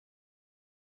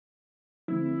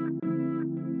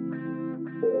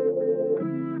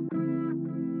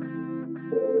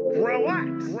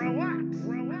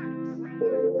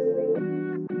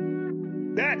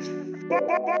That's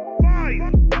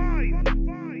fine.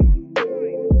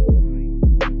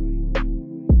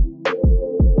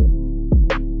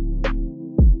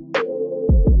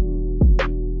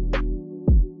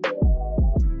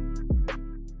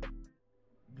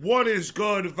 What is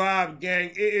good, Vibe Gang?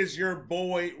 It is your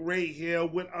boy Ray here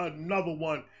with another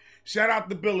one. Shout out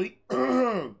to Billy.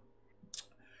 Billy,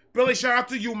 shout out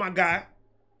to you, my guy.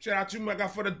 Shout out to you, my guy,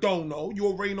 for the dono. You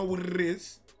already know what it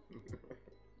is.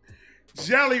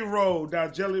 Jelly Roll. Now,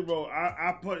 Jelly Roll,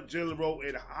 I put Jelly Roll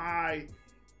in high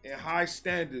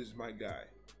standards, my guy.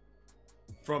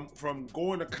 From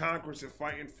going to Congress and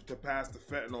fighting to pass the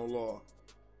fentanyl law,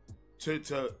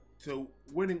 to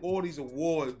winning all these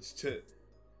awards, to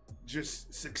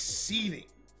just succeeding,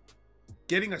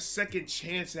 getting a second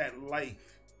chance at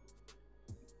life,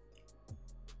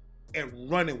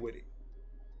 and running with it.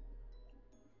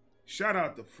 Shout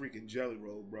out to freaking Jelly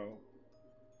Roll, bro.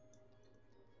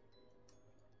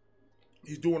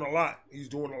 He's doing a lot. He's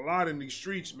doing a lot in these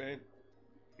streets, man.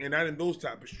 And not in those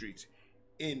type of streets.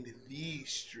 In these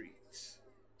streets.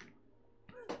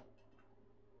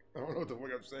 I don't know what the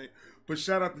fuck I'm saying. But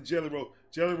shout out to Jelly Roll.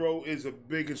 Jelly Roll is a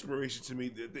big inspiration to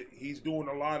me. He's doing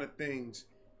a lot of things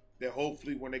that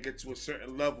hopefully when they get to a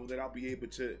certain level that I'll be able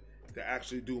to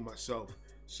actually do myself.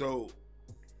 So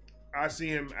I see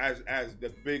him as the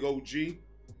big OG.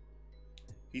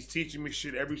 He's teaching me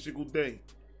shit every single day.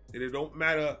 And it don't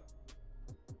matter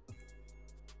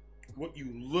what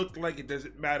you look like. It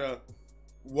doesn't matter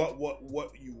what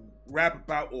you rap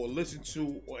about or listen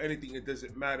to or anything. It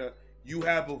doesn't matter. You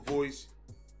have a voice,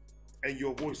 and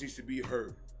your voice needs to be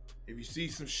heard. If you see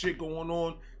some shit going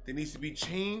on that needs to be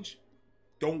changed,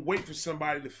 don't wait for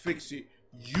somebody to fix it.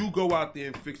 You go out there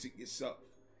and fix it yourself.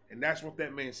 And that's what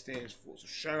that man stands for. So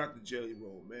shout out to Jelly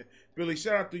Roll, man. Billy,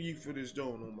 shout out to you for this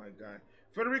dono, oh my guy.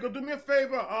 Federico, do me a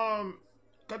favor.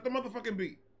 Cut the motherfucking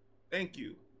beat. Thank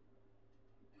you.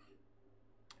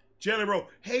 Jelly Roll,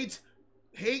 hate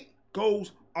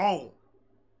goes on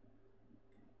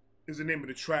is the name of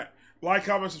the track. Like,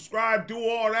 comment, subscribe, do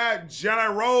all that.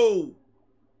 Jelly Roll,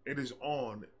 it is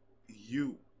on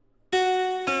you.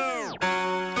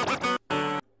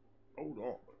 Hold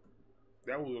on.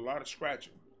 That was a lot of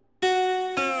scratching.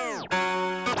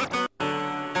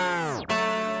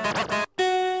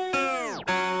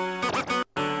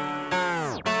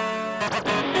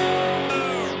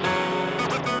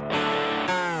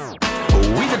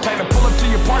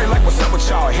 Like what's up with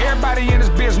y'all? Everybody in this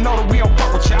biz know that we don't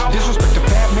fuck with y'all. Disrespect the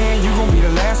fat man, you gon' be the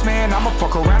last man. I'ma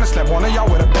fuck around and slap one of y'all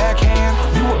with a backhand.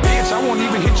 You a bitch, I won't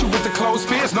even hit you with the closed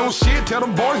fist. No shit, tell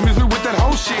them boys miss me with that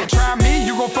whole shit. Try me,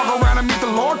 you gon' fuck around and meet the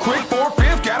Lord quick.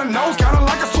 4/5, got a nose kinda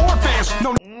like a swordfish.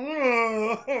 No.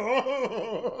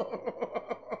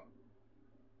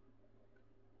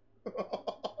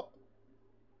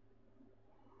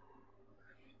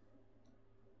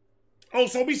 Oh,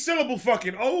 so we syllable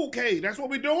fucking. Okay, that's what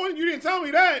we doing? You didn't tell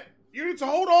me that. You need to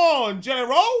hold on, Jelly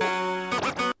Roll.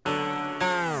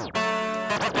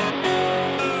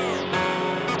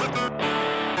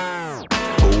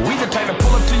 We the type to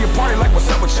pull up to your party like what's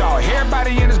up with y'all?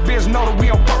 Everybody in this biz know that we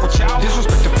don't fuck with y'all.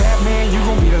 Disrespect the fat man, you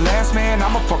gon' be the last man.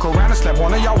 I'ma fuck around and slap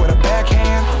one of y'all with a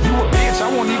backhand. You a bitch, I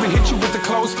won't even hit you with the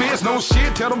closed fist. No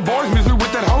shit, tell them boys miss me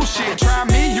with that whole shit. Try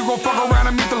me, you gon' fuck around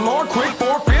and meet the Lord quick.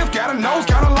 4/5, got a nose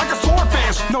kinda like a swordfish.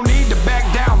 No need to back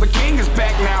down, the king is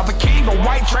back now. The king of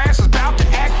white trash is about to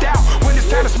act out. When it's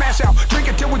time to smash out, drink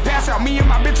until we pass out. Me and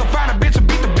my bitch will find a bitch and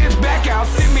beat the bitch back out.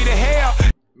 Send me to hell.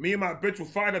 Me and my bitch will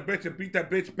find a bitch and beat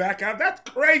that bitch back out. That's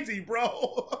crazy, bro. A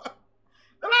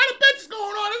lot of bitches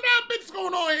going on. There's a lot of bitches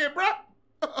going on here, bro.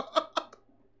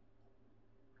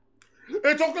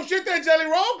 Hey, talk your shit there, Jelly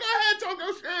Roll. Go ahead, talk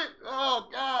your shit. Oh,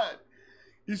 God.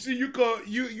 You see, you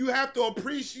have to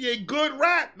appreciate good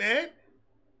rap, man.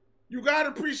 You gotta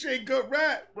appreciate good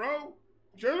rap, bro.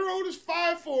 Jelly Roll is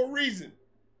fire for a reason.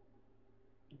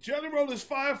 Jelly Roll is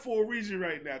fire for a reason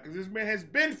right now, because this man has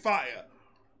been fire.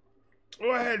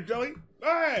 Go ahead, Jelly. Go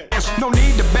ahead. No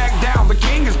need to back down. The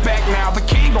king is back now. The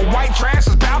king of white trash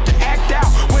is about to act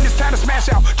out. When it's time to smash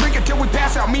out, drink until we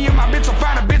pass out. Me and my bitch will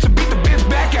find a bitch and beat the bitch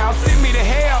back out. Send me to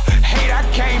hell. Hate, I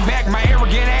came back. My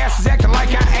arrogant ass is acting like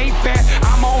I ain't fat.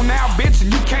 I'm on now, bitch,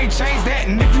 and you can't change that.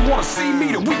 And if you want to see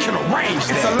me, then we can arrange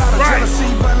that. It's a lot of jealousy,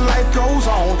 but life goes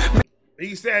on.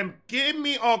 He said, give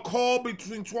me a call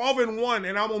between 12 and 1,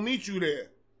 and I'm going to meet you there.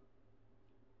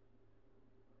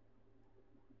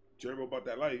 Jerry Roll about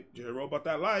that life. Jerry Roll about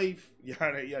that life. Yeah,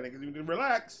 niggas need to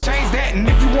relax. Change that, and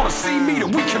if you want to see me,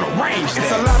 then we can arrange that. It's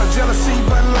a lot of jealousy,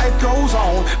 but life goes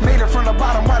on. Made it from the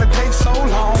bottom, why'd it take so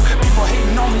long? People hating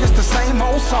hating on me, it's the same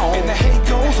old song. And the hate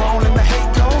goes on, and the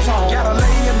hate goes on. Gotta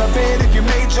lay in the bed if you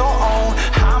made your own.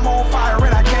 I'm on fire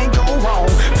and I can't go wrong.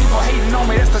 People hating on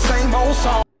me, it's the same old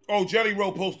song. Oh, Jelly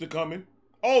Roll poster coming.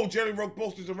 Oh, Jelly Roll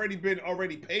poster's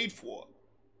already paid for.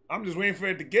 I'm just waiting for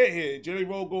it to get here. Jelly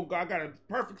Roll I got a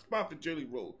perfect spot for Jelly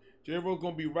Roll. Jelly Roll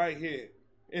gonna be right here.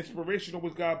 Inspirational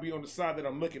was gotta be on the side that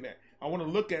I'm looking at. I want to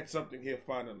look at something here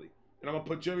finally, and I'm gonna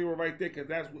put Jelly Roll right there because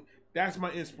that's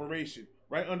my inspiration,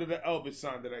 right under the Elvis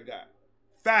sign that I got.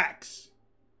 Facts.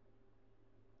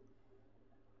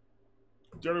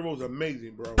 Jelly Roll's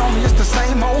amazing, bro. It's the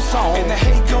same old song. And the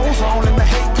hate goes on, and the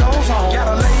hate goes on.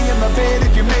 Gotta lay in the bed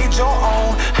if you made your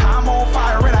own. I'm on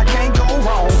fire and I can't go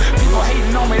wrong. People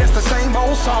hating on me, it's the same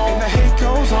old song. And the hate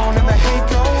goes on, and the hate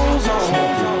goes on.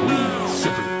 Smoking weed,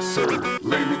 sipping syrup.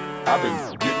 Lately, I've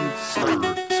been getting slurred.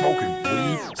 Smoking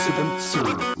weed, sipping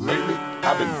syrup. Lately,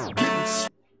 I've been getting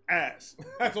ass.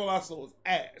 That's all I saw was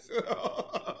ass.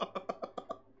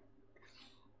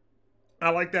 I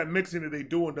like that mixing that they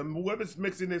doing. Whoever's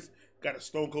mixing this got a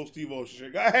Stone Cold Steve Ocean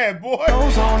shit. Go ahead, boy.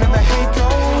 Goes on and the hate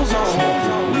goes on.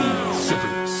 smoking weed,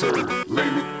 sipping syrup.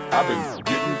 Lately, I've been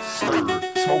getting slurred.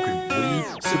 Smoking weed,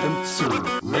 sipping syrup.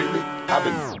 Lately, I've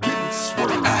been getting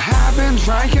swerved. I've been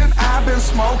drinking, I've been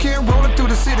smoking, rolling through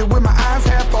the city with my eyes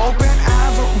half open.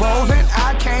 Eyes are rolling,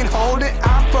 I can't hold it.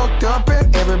 I'm fucked up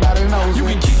and everybody knows You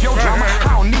it. can keep your drama,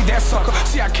 I don't need that sucker.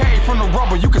 See, I came from the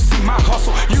rubber, you can see my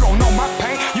hustle. You don't know my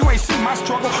pain, you ain't see my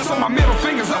struggle. So my middle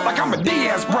finger's up like I'm a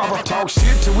Diaz brother. Talk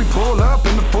shit till we pull up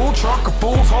in the full truck of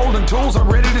fools holding tools. I'm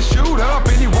ready to shoot up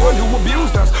anyone who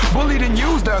abused us, bullied and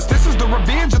used us. This is the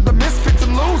revenge of the misfits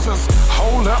and losers.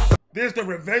 Hold up. There's the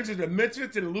revenge of the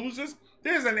misfits and losers.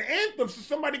 There's an anthem so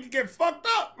somebody can get fucked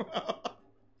up.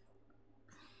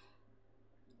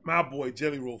 My boy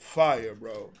Jelly Roll fire,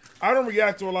 bro. I don't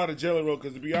react to a lot of Jelly Roll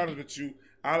because, to be honest with you,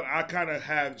 I kind of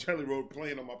have Jelly Roll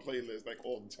playing on my playlist like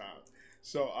all the time.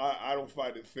 So I don't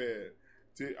find it fair.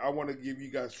 I want to give you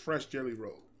guys fresh Jelly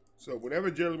Roll. So whenever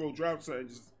Jelly Roll drops something,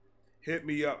 just hit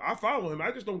me up. I follow him.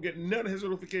 I just don't get none of his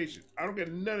notifications. I don't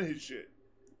get none of his shit.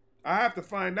 I have to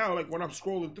find out, like, when I'm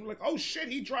scrolling through, like, oh, shit,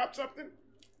 he dropped something.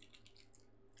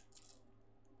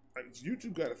 Like,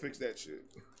 YouTube got to fix that shit.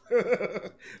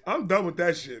 I'm done with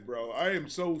that shit, bro. I am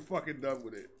so fucking done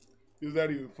with it. It's not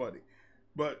even funny.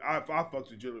 But I fucked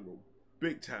with Jelly Roll.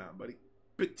 Big time, buddy.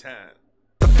 Big time.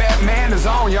 The fat man is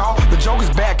on, y'all. The joke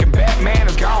is back and Batman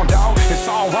is gone, dog. It's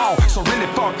all wrong, so really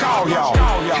fuck all y'all.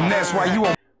 And that's why you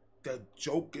on. The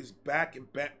joke is back and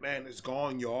Batman is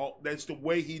gone, y'all. That's the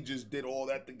way he just did all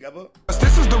that together.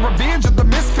 This is the revenge of the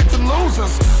misfits and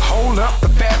losers. Hold up, the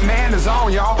fat man is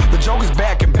on, y'all. The joke is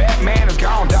back and Batman is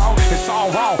gone, dog. It's all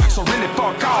wrong, so really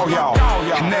fuck all y'all.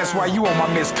 And that's why you on my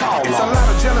missed call. It's a lot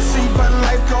of jealousy, but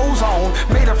life goes on.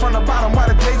 Made it from the bottom,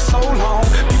 why'd it take so long?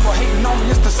 People hating on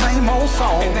me, it's the same old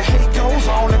song. And the hate goes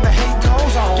on, and the hate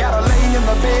goes on. Gotta lay in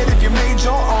the bed if you made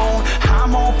your own.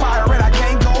 I'm on fire and I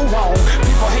can't go wrong.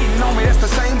 People hating on me, it's the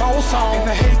same old song. And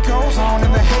the hate goes on,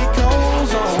 and the hate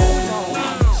goes on.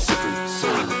 Sipping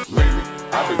syrup. Lately,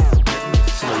 I've been getting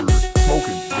slurred.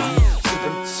 Smoking weed,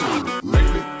 sipping syrup.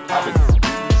 Lately, I've been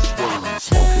getting swerved.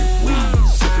 Smoking weed,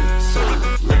 sipping syrup.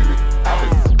 Lately, I've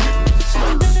been getting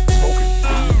slurred. Smoking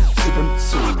weed, sipping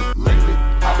syrup. Lately,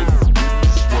 I've been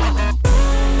getting swerved.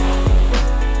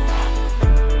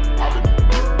 I've been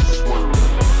getting swerved.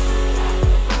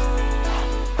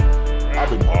 I've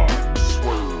been getting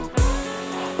swerved.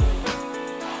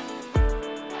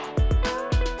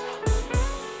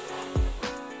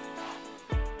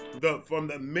 From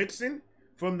the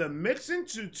mixing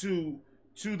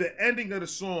to the ending of the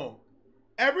song,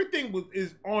 everything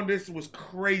is on this was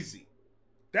crazy.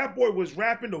 That boy was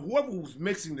rapping. Whoever was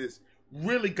mixing this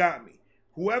really got me.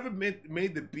 Whoever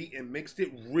made the beat and mixed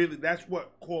it, really, that's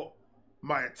what caught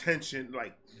my attention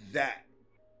like that.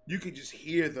 You could just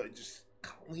hear the just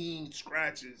clean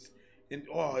scratches and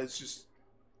it's just,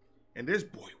 and this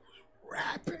boy was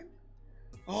rapping.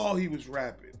 Oh, he was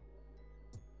rapping.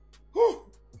 Whew.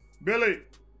 Billy,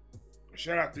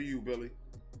 shout out to you, Billy.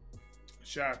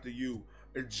 Shout out to you,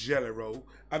 Jelly Roll.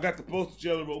 I got the poster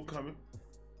Jelly Roll coming.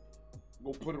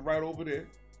 Go put it right over there.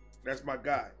 That's my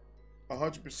guy.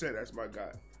 100%, that's my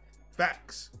guy.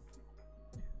 Facts.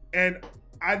 And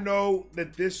I know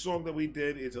that this song that we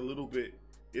did is a little bit,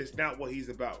 it's not what he's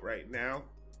about right now,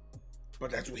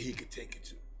 but that's what he could take it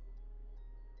to.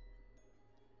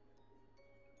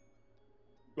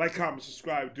 Like, comment,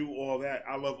 subscribe, do all that.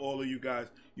 I love all of you guys.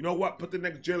 You know what? Put the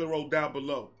next Jelly Roll down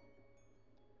below.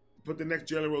 Put the next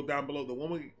Jelly Roll down below. The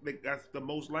one that got the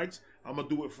most likes, I'm going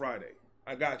to do it Friday.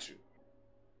 I got you.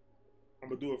 I'm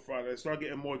going to do it Friday. Start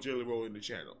getting more Jelly Roll in the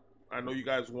channel. I know you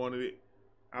guys wanted it.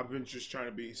 I've been just trying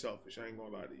to be selfish. I ain't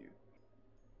gonna lie to you.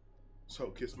 So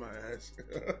kiss my ass.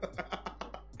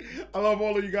 I love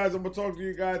all of you guys. I'm gonna talk to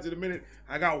you guys in a minute.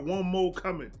 I got one more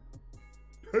coming.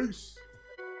 Peace.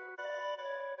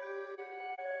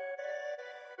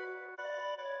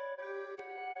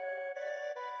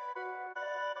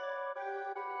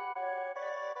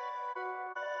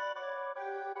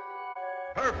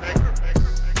 Perfect.